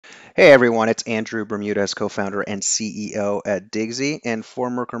Hey everyone, it's Andrew Bermudez, co-founder and CEO at Digsy and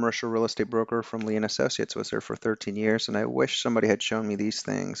former commercial real estate broker from Lee& Associates. Was there for 13 years, and I wish somebody had shown me these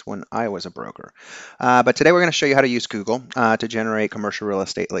things when I was a broker. But today we're going to show you how to use Google to generate commercial real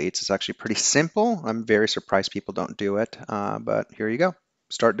estate leads. It's actually pretty simple. I'm very surprised people don't do it, but here you go.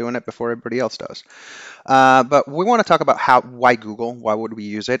 Start doing it before everybody else does. But we want to talk about why Google, why would we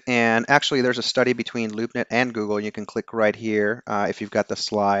use it? And actually, there's a study between LoopNet and Google. You can click right here if you've got the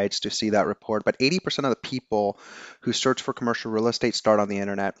slides to see that report. But 80% of the people who search for commercial real estate start on the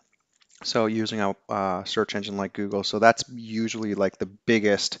internet. So using a search engine like Google. So that's usually like the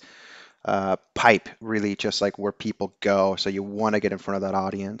biggest pipe, really, just like where people go. So you want to get in front of that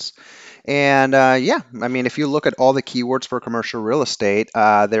audience. And yeah, I mean, if you look at all the keywords for commercial real estate,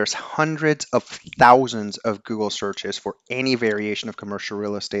 there's hundreds of thousands of Google searches for any variation of commercial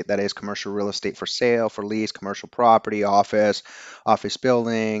real estate. That is commercial real estate for sale, for lease, commercial property, office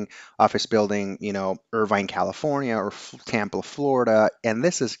building, Irvine, California, or Tampa, Florida. And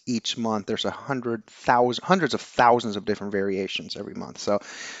this is each month. There's hundreds of thousands of different variations every month. So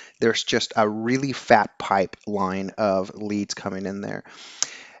there's just a really fat pipeline of leads coming in there.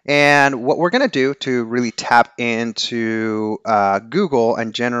 And what we're going to do to really tap into Google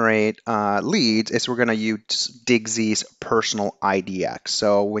and generate leads is we're going to use Digsy's Personal IDX.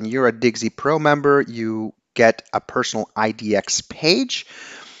 So when you're a Digsy Pro member, you get a Personal IDX page,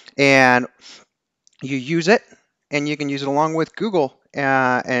 and you use it, and you can use it along with Google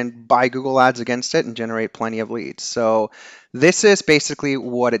and buy Google ads against it and generate plenty of leads. So this is basically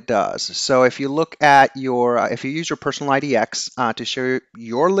what it does. So if you look at if you use your Personal IDX to show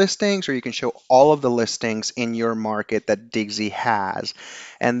your listings, or you can show all of the listings in your market that Digsy has.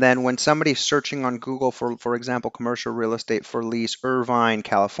 And then when somebody's searching on Google for example, commercial real estate for lease, Irvine,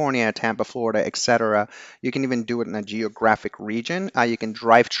 California, Tampa, Florida, etc., you can even do it in a geographic region. You can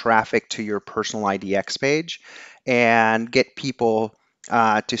drive traffic to your Personal IDX page and get people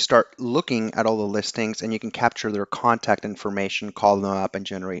to start looking at all the listings, and you can capture their contact information, call them up, and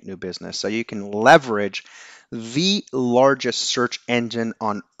generate new business. So you can leverage the largest search engine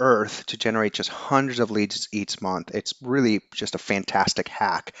on earth to generate just hundreds of leads each month. It's really just a fantastic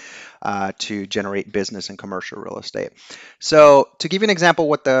hack to generate business in commercial real estate. So to give you an example,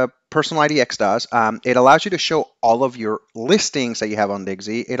 what the Personal IDX does, it allows you to show all of your listings that you have on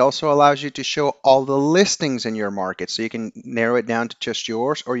Digsy. It also allows you to show all the listings in your market. So you can narrow it down to just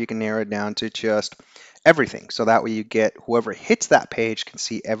yours, or you can narrow it down to just everything. So that way you get whoever hits that page can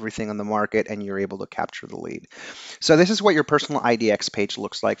see everything on the market, and you're able to capture the lead. So this is what your Personal IDX page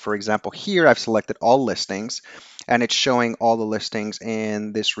looks like. For example, here I've selected all listings, and it's showing all the listings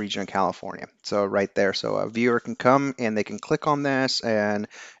in this region of California. So right there, so a viewer can come and they can click on this, and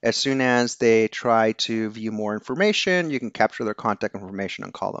as soon as they try to view more information, you can capture their contact information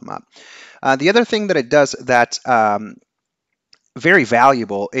and call them up. The other thing that it does that's very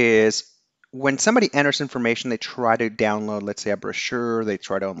valuable is when somebody enters information, they try to download, let's say, a brochure, they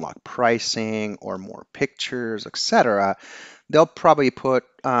try to unlock pricing or more pictures, etc. They'll probably put,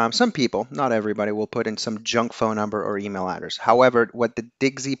 some people, not everybody, will put in some junk phone number or email address. However, what the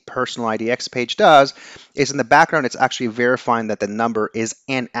Digsy Personal IDX page does is in the background, it's actually verifying that the number is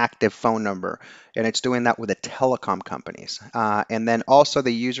an active phone number, and it's doing that with the telecom companies. And then also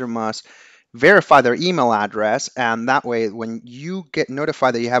the user must verify their email address, and that way when you get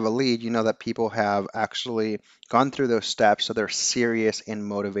notified that you have a lead, you know that people have actually gone through those steps, so they're serious and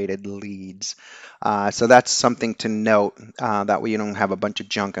motivated leads. So that's something to note, that way you don't have a bunch of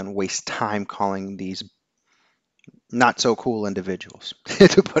junk and waste time calling these not so cool individuals,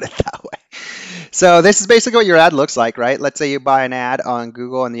 to put it that way. So this is basically what your ad looks like, right? Let's say you buy an ad on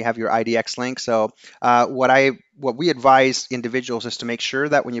Google and you have your IDX link. So what we advise individuals is to make sure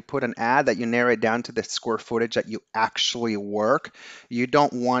that when you put an ad, that you narrow it down to the square footage that you actually work. You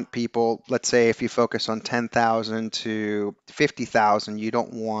don't want people, let's say if you focus on 10,000 to 50,000, you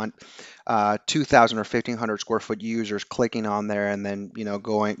don't want 2,000 or 1,500 square foot users clicking on there and then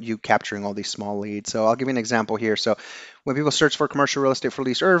capturing all these small leads. So I'll give you an example here. So when people search for commercial real estate for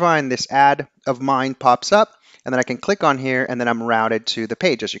lease Irvine, this ad of mine pops up, and then I can click on here, and then I'm routed to the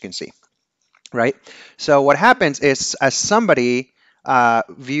page, as you can see, right? So what happens is, as somebody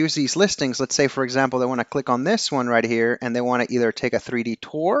views these listings, let's say, for example, they want to click on this one right here, and they want to either take a 3D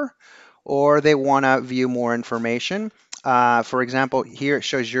tour or they want to view more information. For example, here it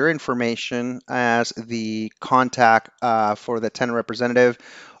shows your information as the contact for the tenant representative.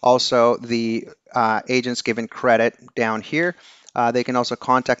 Also, the agent's given credit down here. They can also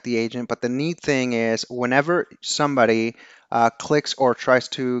contact the agent, but the neat thing is whenever somebody clicks or tries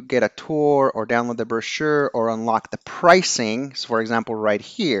to get a tour or download the brochure or unlock the pricing, so for example, right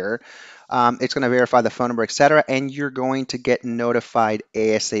here, it's going to verify the phone number, etc., and you're going to get notified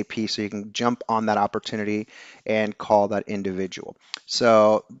ASAP so you can jump on that opportunity and call that individual.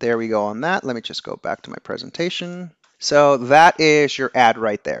 So there we go on that. Let me just go back to my presentation. So that is your ad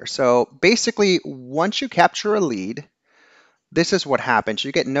right there. So basically, once you capture a lead, this is what happens.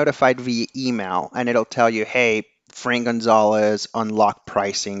 You get notified via email and it'll tell you, hey, Frank Gonzalez, unlock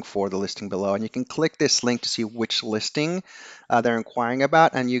pricing for the listing below. And you can click this link to see which listing they're inquiring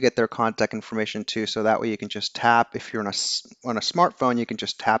about, and you get their contact information too. So that way you can just tap, if you're on a smartphone, you can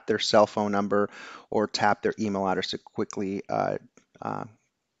just tap their cell phone number or tap their email address to quickly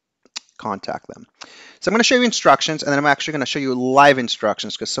contact them. So I'm going to show you instructions, and then I'm actually going to show you live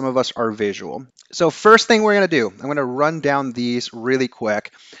instructions because some of us are visual. So first thing we're going to do, I'm going to run down these really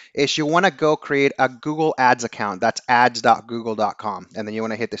quick, is you want to go create a Google Ads account. That's ads.google.com, and then you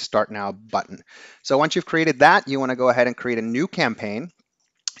want to hit the Start Now button. So once you've created that, you want to go ahead and create a new campaign.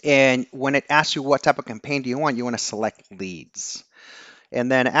 And when it asks you what type of campaign do you want to select leads.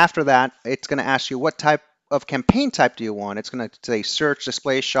 And then after that, it's going to ask you what type of campaign type do you want. It's going to say search,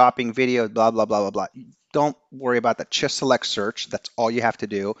 display, shopping, video, blah, blah, blah, blah, blah. Don't worry about that. Just select search. That's all you have to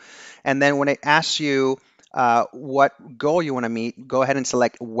do. And then when it asks you what goal you want to meet, go ahead and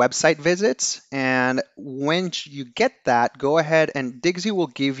select website visits. And when you get that, go ahead and Digsy will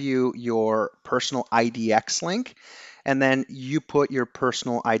give you your Personal IDX link. And then you put your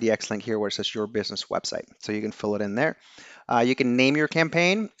Personal IDX link here where it says your business website. So you can fill it in there. You can name your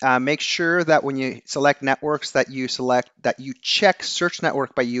campaign. Make sure that when you select networks that you check search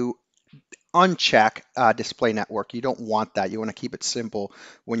network, but you uncheck display network. You don't want that. You want to keep it simple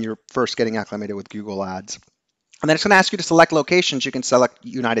when you're first getting acclimated with Google Ads. And then it's going to ask you to select locations. You can select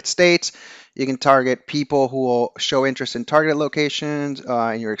United States. You can target people who will show interest in targeted locations,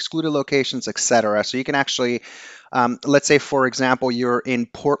 in your excluded locations, etc. So you can actually, let's say, for example, you're in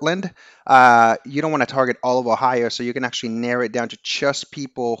Portland. You don't want to target all of Ohio, so you can actually narrow it down to just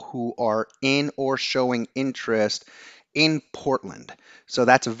people who are in or showing interest in Portland. So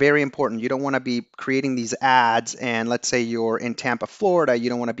that's very important. You don't want to be creating these ads, and let's say you're in Tampa, Florida, you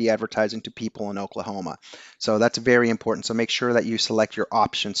don't want to be advertising to people in Oklahoma. So that's very important. So make sure that you select your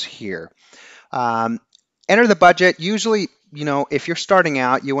options here. Enter the budget. Usually, if you're starting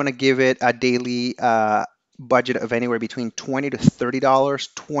out, you want to give it a daily budget of anywhere between $20 to $30.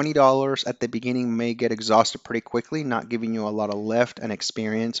 $20 at the beginning may get exhausted pretty quickly, not giving you a lot of lift and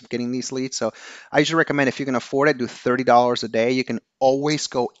experience of getting these leads. So I usually recommend, if you can afford it, do $30 a day. You can always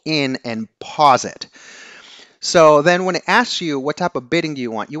go in and pause it. So then when it asks you what type of bidding do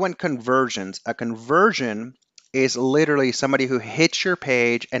you want conversions. A conversion is literally somebody who hits your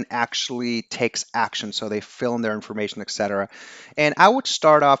page and actually takes action. So they fill in their information, etc. And I would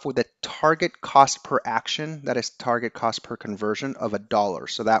start off with a target cost per action, that is target cost per conversion of $1.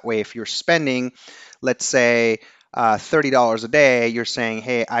 So that way, if you're spending, let's say, $30 a day, you're saying,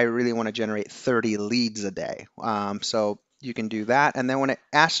 hey, I really want to generate 30 leads a day. So you can do that. And then when it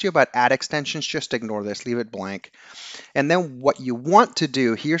asks you about ad extensions, just ignore this, leave it blank. And then what you want to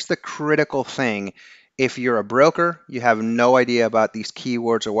do, here's the critical thing. If you're a broker, you have no idea about these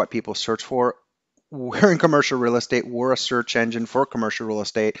keywords or what people search for. We're in commercial real estate. We're a search engine for commercial real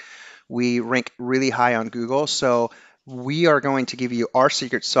estate. We rank really high on Google. So we are going to give you our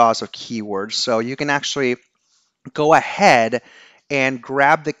secret sauce of keywords. So you can actually go ahead and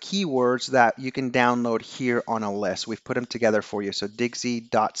grab the keywords that you can download here on a list. We've put them together for you. So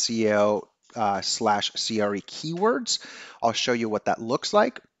digsy.co /CRE keywords. I'll show you what that looks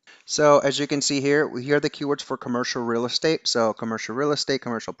like. So as you can see here are the keywords for commercial real estate. So commercial real estate,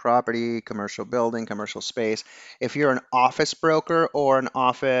 commercial property, commercial building, commercial space. If you're an office broker or an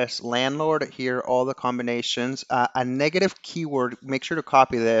office landlord, here are all the combinations. A negative keyword, make sure to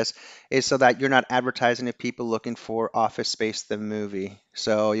copy this, is so that you're not advertising to people looking for Office Space the movie.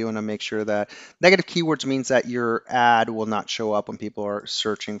 So you want to make sure that negative keywords means that your ad will not show up when people are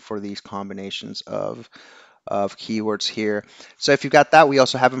searching for these combinations of keywords here. So if you've got that, we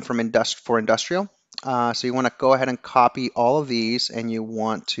also have them for industrial. So you want to go ahead and copy all of these, and you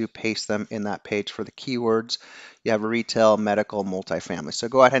want to paste them in that page for the keywords. You have retail, medical, multifamily. So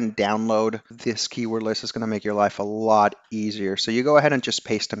go ahead and download this keyword list. It's going to make your life a lot easier. So you go ahead and just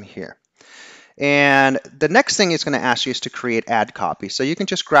paste them here. And the next thing it's going to ask you is to create ad copy. So you can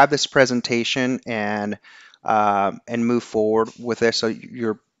just grab this presentation and move forward with this. So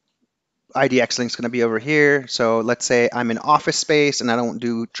you're IDX link is going to be over here. So let's say I'm in office space and I don't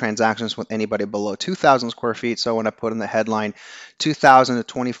do transactions with anybody below 2,000 square feet. So I want to put in the headline 2,000 to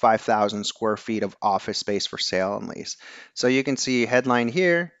 25,000 square feet of office space for sale and lease. So you can see headline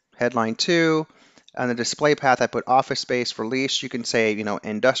here, headline 2. On the display path, I put office space for lease. You can say,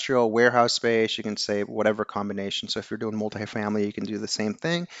 industrial warehouse space. You can say whatever combination. So if you're doing multifamily, you can do the same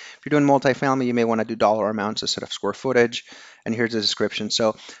thing. If you're doing multifamily, you may want to do dollar amounts instead of square footage. And here's the description.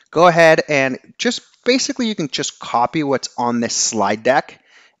 So go ahead and just basically you can just copy what's on this slide deck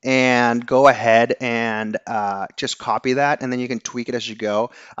and go ahead and just copy that, and then you can tweak it as you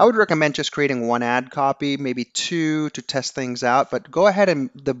go. I would recommend just creating one ad copy, maybe two to test things out, but go ahead and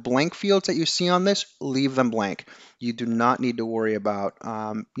the blank fields that you see on this, leave them blank. You do not need to worry about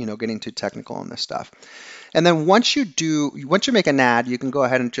getting too technical on this stuff. And then once you make an ad, you can go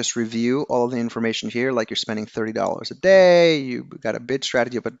ahead and just review all of the information here, like you're spending $30 a day, you got a bid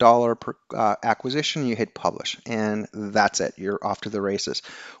strategy of $1 per acquisition, you hit publish, and that's it. You're off to the races.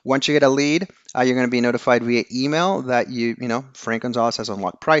 Once you get a lead, you're going to be notified via email that Frank Gonzalez has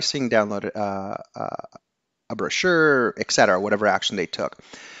unlocked pricing, downloaded a brochure, etc., whatever action they took.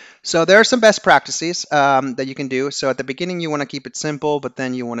 So there are some best practices that you can do. So at the beginning, you want to keep it simple, but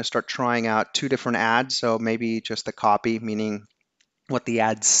then you want to start trying out two different ads. So maybe just the copy, meaning what the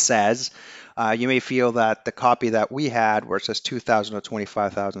ad says. You may feel that the copy that we had, where it says 2,000 to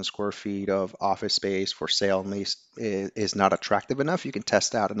 25,000 square feet of office space for sale and lease, is not attractive enough. You can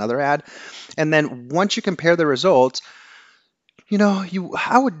test out another ad. And then once you compare the results,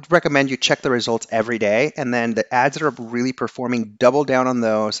 I would recommend you check the results every day, and then the ads that are really performing, double down on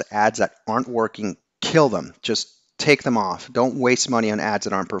those. Ads that aren't working, kill them. Just take them off. Don't waste money on ads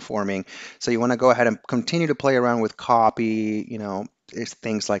that aren't performing. So you want to go ahead and continue to play around with copy,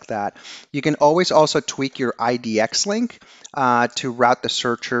 things like that. You can always also tweak your IDX link to route the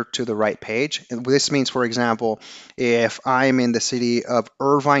searcher to the right page. And this means, for example, if I'm in the city of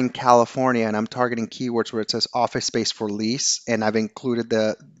Irvine, California, and I'm targeting keywords where it says office space for lease, and I've included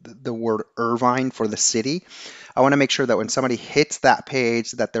the word Irvine for the city, I want to make sure that when somebody hits that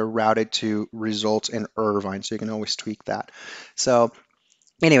page that they're routed to results in Irvine. So you can always tweak that. So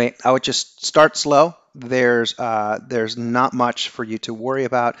anyway, I would just start slow. There's not much for you to worry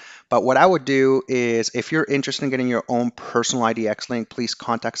about, but what I would do is, if you're interested in getting your own personal IDX link, please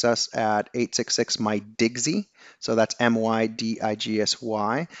contact us at 866 my Digsy. So that's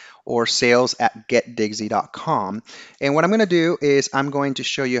MYDIGSY, or sales@getdigsy.com. And what I'm going to do is I'm going to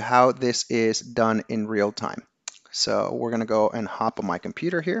show you how this is done in real time. So we're going to go and hop on my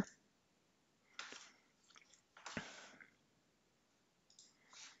computer here.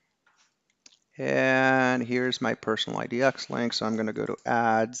 And here's my personal IDX link. So I'm going to go to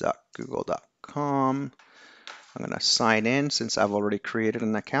ads.google.com. I'm going to sign in since I've already created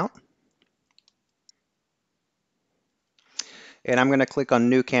an account. And I'm going to click on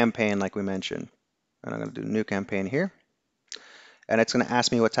new campaign like we mentioned. And I'm going to do new campaign here. And it's going to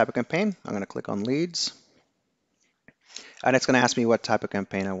ask me what type of campaign. I'm going to click on leads. And it's going to ask me what type of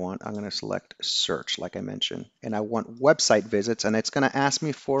campaign I want. I'm going to select search, like I mentioned. And I want website visits, and it's going to ask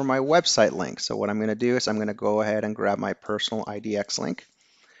me for my website link. So what I'm going to do is I'm going to go ahead and grab my personal IDX link.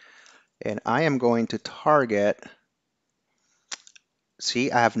 And I am going to target,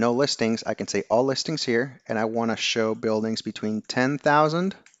 see, I have no listings. I can say all listings here. And I want to show buildings between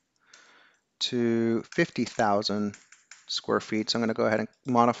 10,000 to 50,000 square feet. So I'm going to go ahead and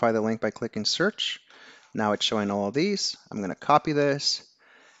modify the link by clicking search. Now it's showing all of these. I'm going to copy this,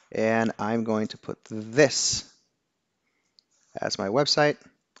 and I'm going to put this as my website.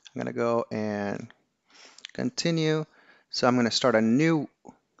 I'm going to go and continue. So I'm going to start a new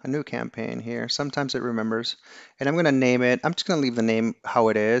campaign here. Sometimes it remembers, and I'm going to name it. I'm just going to leave the name how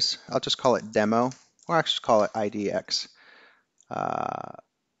it is. I'll just call it demo, or actually call it IDX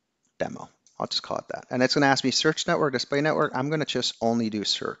demo. I'll just call it that. And it's going to ask me search network, display network. I'm going to just only do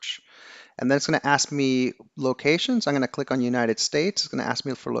search. And then it's going to ask me locations. I'm going to click on United States. It's going to ask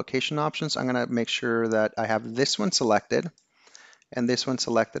me for location options. I'm going to make sure that I have this one selected and this one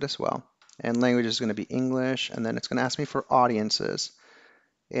selected as well. And language is going to be English. And then it's going to ask me for audiences.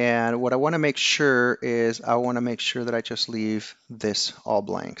 And what I want to make sure is I want to make sure that I just leave this all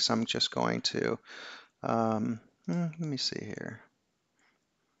blank. So I'm just going to, let me see here.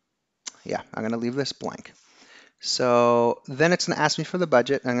 Yeah, I'm going to leave this blank. So then it's going to ask me for the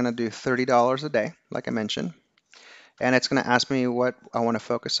budget. I'm going to do $30 a day, like I mentioned. And it's going to ask me what I want to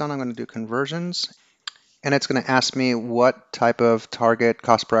focus on. I'm going to do conversions. And it's going to ask me what type of target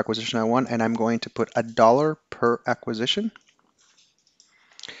cost per acquisition I want. And I'm going to put $1 per acquisition.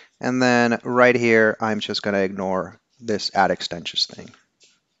 And then right here, I'm just going to ignore this ad extensions thing.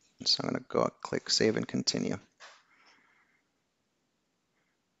 So I'm going to go click Save and Continue.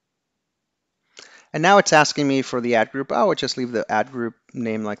 And now it's asking me for the ad group. I would just leave the ad group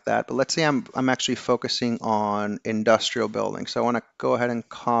name like that. But let's say I'm actually focusing on industrial buildings. So I want to go ahead and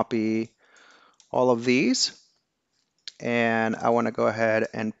copy all of these. And I want to go ahead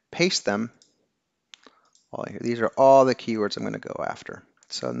and paste them all here. These are all the keywords I'm going to go after.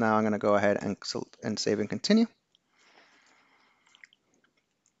 So now I'm going to go ahead and save and continue.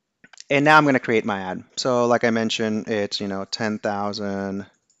 And now I'm going to create my ad. So like I mentioned, it's 10,000.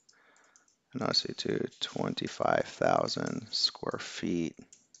 And let's see, to 25,000 square feet.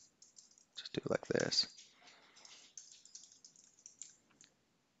 Just do it like this.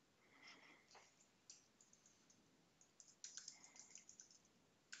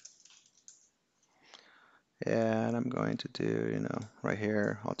 And I'm going to do, right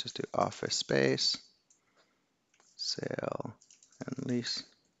here, I'll just do office space, sale, and lease.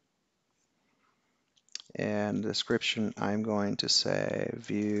 And description, I'm going to say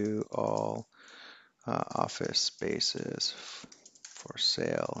view all office spaces for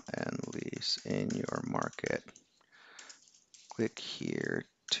sale and lease in your market. Click here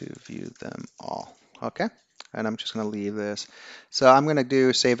to view them all. Okay, and I'm just going to leave this. So I'm going to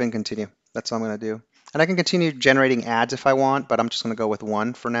do save and continue. That's all I'm going to do. And I can continue generating ads if I want, but I'm just going to go with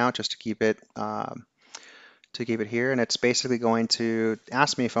one for now just to keep it here. And it's basically going to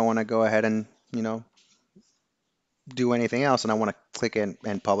ask me if I want to go ahead and do anything else, and I want to click in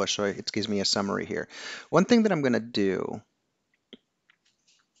and publish, so it gives me a summary here. One thing that I'm going to do,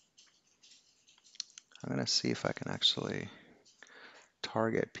 I'm going to see if I can actually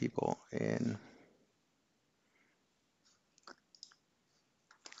target people in.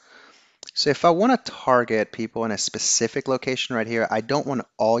 So if I want to target people in a specific location right here, I don't want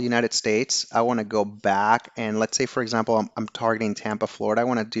all United States. I want to go back, and let's say, for example, I'm targeting Tampa, Florida. I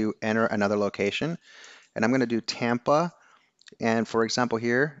want to enter another location, and I'm going to do Tampa. And for example,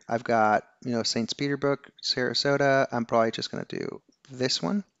 here I've got St. Petersburg, Sarasota. I'm probably just going to do this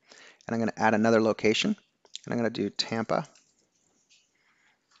one, and I'm going to add another location, and I'm going to do Tampa,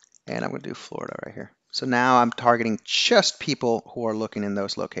 and I'm going to do Florida right here. So now I'm targeting just people who are looking in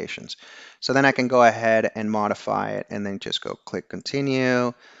those locations. So then I can go ahead and modify it and then just go click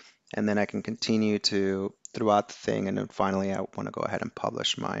continue. And then I can continue throughout the thing. And then finally, I want to go ahead and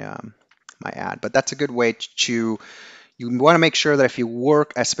publish my ad. But that's a good way to you want to make sure that if you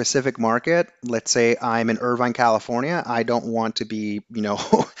work a specific market, let's say I'm in Irvine, California, I don't want to be,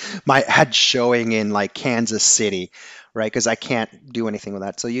 my ad showing in like Kansas City, right? Because I can't do anything with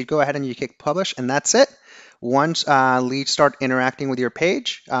that. So you go ahead and you click publish, and that's it. Once leads start interacting with your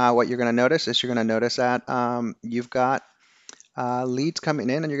page, what you're going to notice is you're going to notice that you've got leads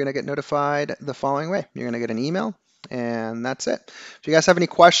coming in, and you're going to get notified the following way. You're going to get an email, and that's it. If you guys have any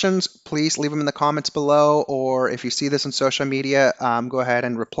questions, please leave them in the comments below, or if you see this on social media, go ahead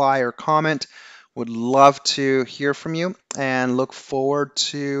and reply or comment. Would love to hear from you and look forward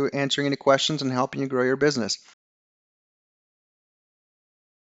to answering any questions and helping you grow your business.